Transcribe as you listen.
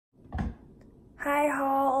Hi,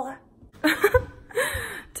 haul.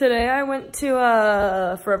 Today I went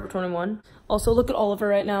to Forever 21. Also, look at Oliver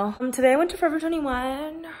right now. Today I went to Forever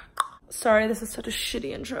 21. Sorry, this is such a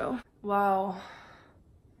shitty intro. Wow.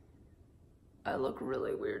 I look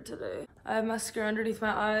really weird today. I have mascara underneath my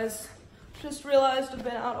eyes. Just realized I've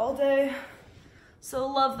been out all day. So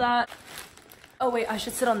love that. Oh wait, I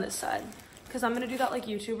should sit on this side. Cause I'm gonna do that like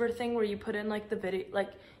YouTuber thing where you put in like the video, like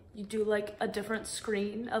you do like a different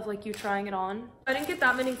screen of like you trying it on. I didn't get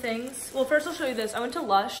that many things. Well, first I'll show you this. I went to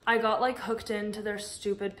Lush. I got like hooked into their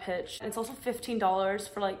stupid pitch. It's also $15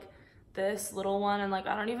 for like this little one. And like,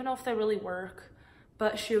 I don't even know if they really work,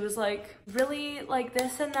 but she was like, really like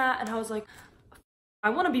this and that. And I was like, I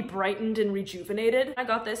want to be brightened and rejuvenated. I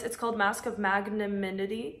got this. It's called Mask of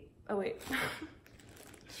Magnanimity. Oh wait.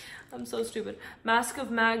 I'm so stupid. Mask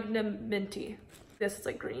of Magnanimity. This is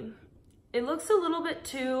like green. It looks a little bit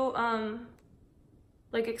too,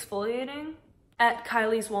 like exfoliating. At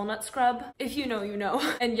Kylie's Walnut Scrub. If you know, you know.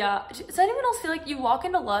 And yeah, does anyone else feel like you walk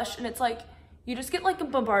into Lush and it's like, you just get like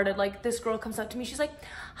bombarded? Like this girl comes up to me, she's like,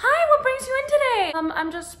 hi, what brings you in today?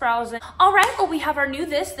 I'm just browsing. All right, well we have our new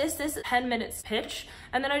this 10 minutes pitch.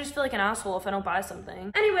 And then I just feel like an asshole if I don't buy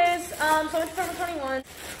something. Anyways, so I went to Forever 21.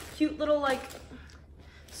 Cute little like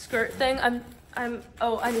skirt thing.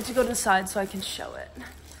 Oh, I need to go to the side so I can show it.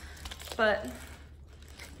 But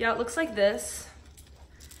yeah, it looks like this.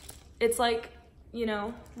 It's like, you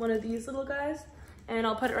know, one of these little guys, and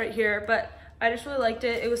I'll put it right here. But I just really liked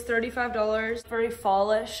it. It was $35, very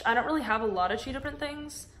fallish. I don't really have a lot of cheetah print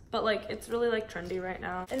things, but like it's really like trendy right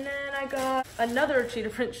now. And then I got another cheetah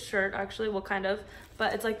print shirt, actually, well kind of,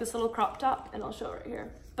 but it's like this little crop top, and I'll show it right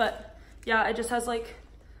here. But yeah, it just has like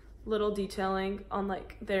little detailing on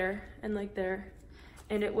like there and like there,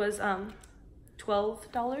 and it was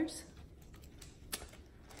 $12.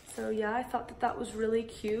 So yeah, I thought that that was really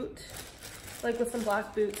cute, like with some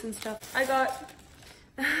black boots and stuff. I got,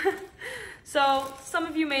 so some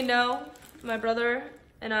of you may know, my brother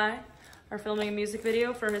and I are filming a music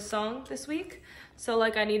video for his song this week. So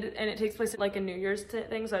like and it takes place at like a New Year's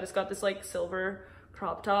thing. So I just got this like silver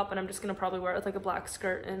crop top, and I'm just gonna probably wear it with like a black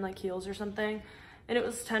skirt and like heels or something. And it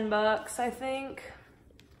was 10 bucks, I think.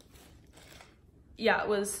 Yeah, it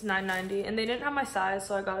was $9.90, and they didn't have my size,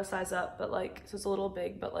 so I got a size up, but like, so it's a little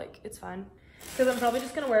big, but like, it's fine. Because I'm probably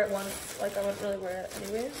just gonna wear it once, like I wouldn't really wear it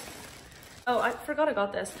anyways. Oh, I forgot I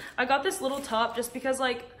got this. I got this little top just because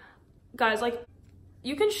like, guys, like,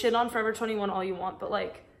 you can shit on Forever 21 all you want, but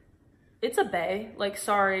like, it's a bae, like,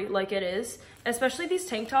 sorry, like it is. Especially these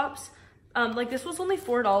tank tops. Like this was only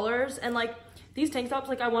 $4, and like, these tank tops,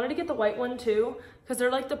 like I wanted to get the white one too, because they're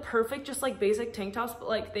like the perfect, just like basic tank tops, but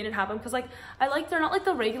like they didn't have them. Because like, they're not like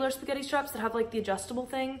the regular spaghetti straps that have like the adjustable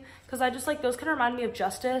thing. Because I just like, those kind of remind me of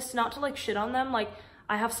Justice, not to like shit on them. Like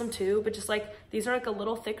I have some too, but just like, these are like a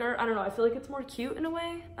little thicker. I don't know, I feel like it's more cute in a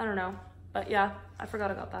way. I don't know, but yeah, I forgot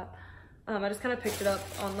about that. I just kind of picked it up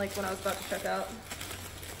on like when I was about to check out.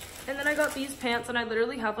 And then I got these pants, and I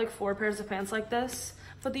literally have like 4 pairs of pants like this,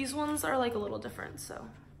 but these ones are like a little different, so.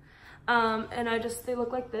 And they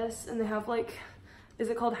look like this, and they have like, is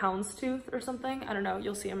it called houndstooth or something? I don't know,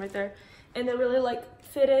 you'll see them right there. And they're really like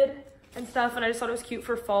fitted and stuff, and I just thought it was cute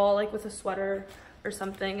for fall, like with a sweater or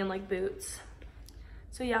something, and like boots.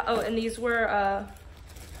 So yeah, oh, and these were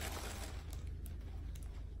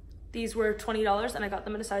 $20, and I got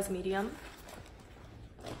them in a size medium.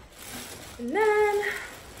 And then,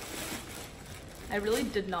 I really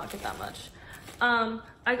did not get that much.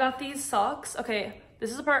 I got these socks. Okay,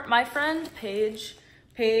 this is a part, my friend Paige,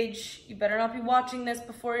 you better not be watching this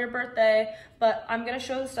before your birthday, but I'm gonna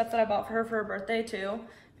show the stuff that I bought for her birthday too,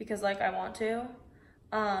 because like I want to.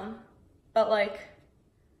 But like,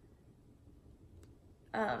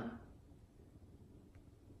 oh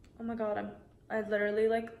my God, I literally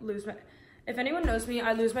like lose my, if anyone knows me,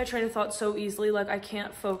 I lose my train of thought so easily, like I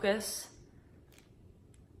can't focus.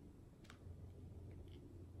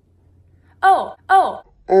 Oh.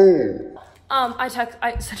 I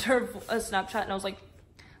sent her a Snapchat, and I was like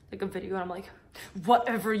a video, and I'm like,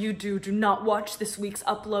 whatever you do not watch this week's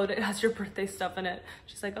upload. It has your birthday stuff in it.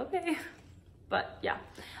 She's like, okay. But yeah,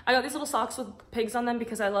 I got these little socks with pigs on them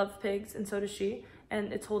because I love pigs, and so does she.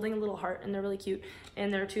 And it's holding a little heart, and they're really cute,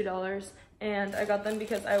 and they're $2. And I got them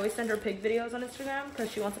because I always send her pig videos on Instagram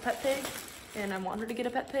because she wants a pet pig, and I want her to get a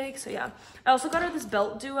pet pig, so yeah. I also got her this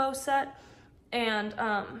belt duo set, and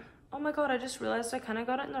oh my God, I just realized I kind of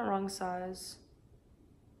got it in the wrong size.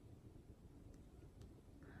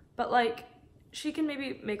 But like, she can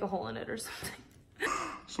maybe make a hole in it or something.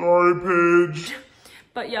 Sorry, Paige.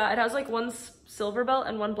 But yeah, it has like one silver belt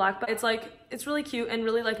and one black belt. It's like, it's really cute and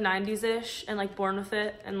really like 90s-ish, and like Born With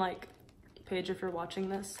It and like Paige, if you're watching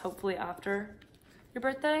this, hopefully after your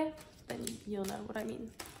birthday, then you'll know what I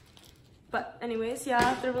mean. But anyways,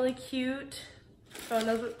 yeah, they're really cute. So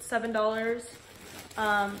those were $7.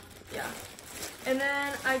 Yeah. And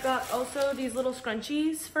then I got also these little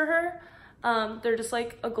scrunchies for her. They're just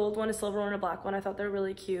like a gold one, a silver one, and a black one. I thought they're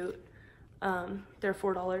really cute. They're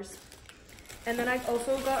 $4. And then I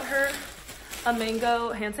also got her a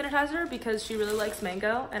mango hand sanitizer because she really likes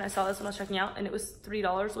mango, and I saw this when I was checking out, and it was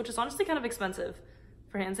 $3, which is honestly kind of expensive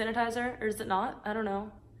for hand sanitizer, or is it not? I don't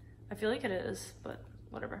know. I feel like it is, but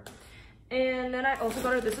whatever. And then I also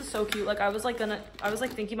got her, this is so cute. Like I was like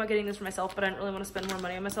thinking about getting this for myself, but I didn't really want to spend more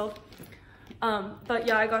money on myself. But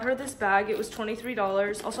yeah, I got her this bag. It was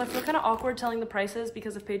 $23. Also, I feel kind of awkward telling the prices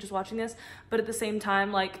because if Paige is watching this, but at the same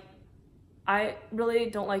time, like, I really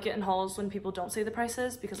don't like it in hauls when people don't say the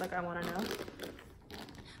prices because like I want to know.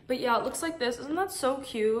 But yeah, it looks like this. Isn't that so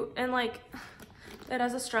cute? And like it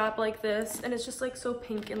has a strap like this, and it's just like so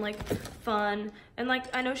pink and like fun. And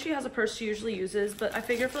like I know she has a purse she usually uses, but I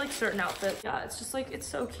figure for like certain outfits, yeah, it's just like it's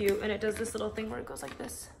so cute. And it does this little thing where it goes like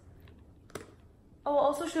this. Oh, I'll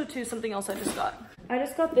also show too something else I just got. I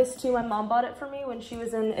just got this too. My mom bought it for me when she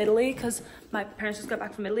was in Italy because my parents just got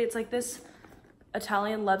back from Italy. It's like this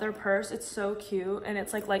Italian leather purse. It's so cute, and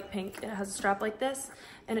it's like light pink. It has a strap like this,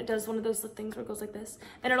 and it does one of those things where it goes like this.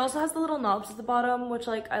 And it also has the little knobs at the bottom, which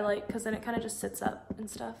like I like because then it kind of just sits up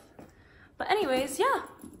and stuff. But anyways, yeah,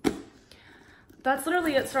 that's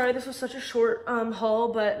literally it. Sorry, this was such a short haul,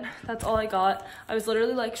 but that's all I got. I was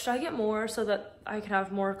literally like, should I get more so that I could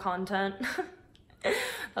have more content?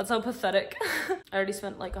 That's how pathetic. I already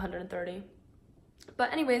spent like 130.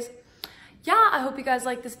 But anyways, yeah, I hope you guys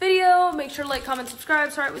like this video. Make sure to like, comment,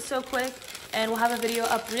 subscribe. Sorry it was so quick, and we'll have a video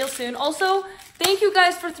up real soon. Also, thank you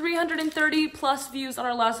guys for 330 plus views on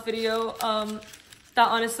our last video. That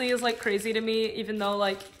honestly is like crazy to me, even though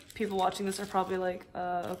like people watching this are probably like,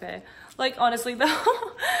 okay. Like honestly though,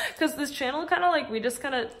 because this channel kind of like, we just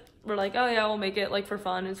kind of were like, oh yeah, we'll make it like for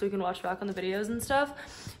fun and so we can watch back on the videos and stuff.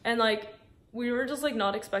 And like, we were just like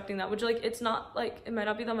not expecting that, which like it's not like, it might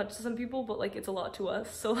not be that much to some people, but like it's a lot to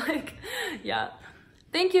us. So like, yeah,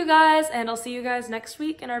 thank you guys, and I'll see you guys next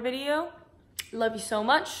week in our video. Love you so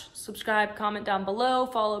much. Subscribe, comment down below,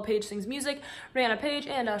 follow Paige Sings Music, Rihanna Paige,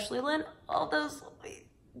 and Ashley Lynn, all those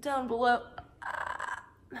down below.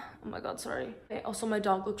 Oh my god, sorry. Okay, also my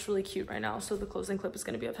dog looks really cute right now, so the closing clip is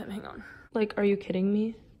gonna be of him. Hang on. Like, are you kidding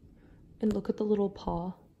me? And look at the little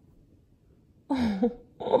paw.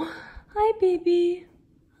 Oh. Hi, baby.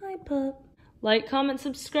 Hi, pup. Like, comment,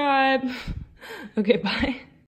 subscribe. Okay, bye.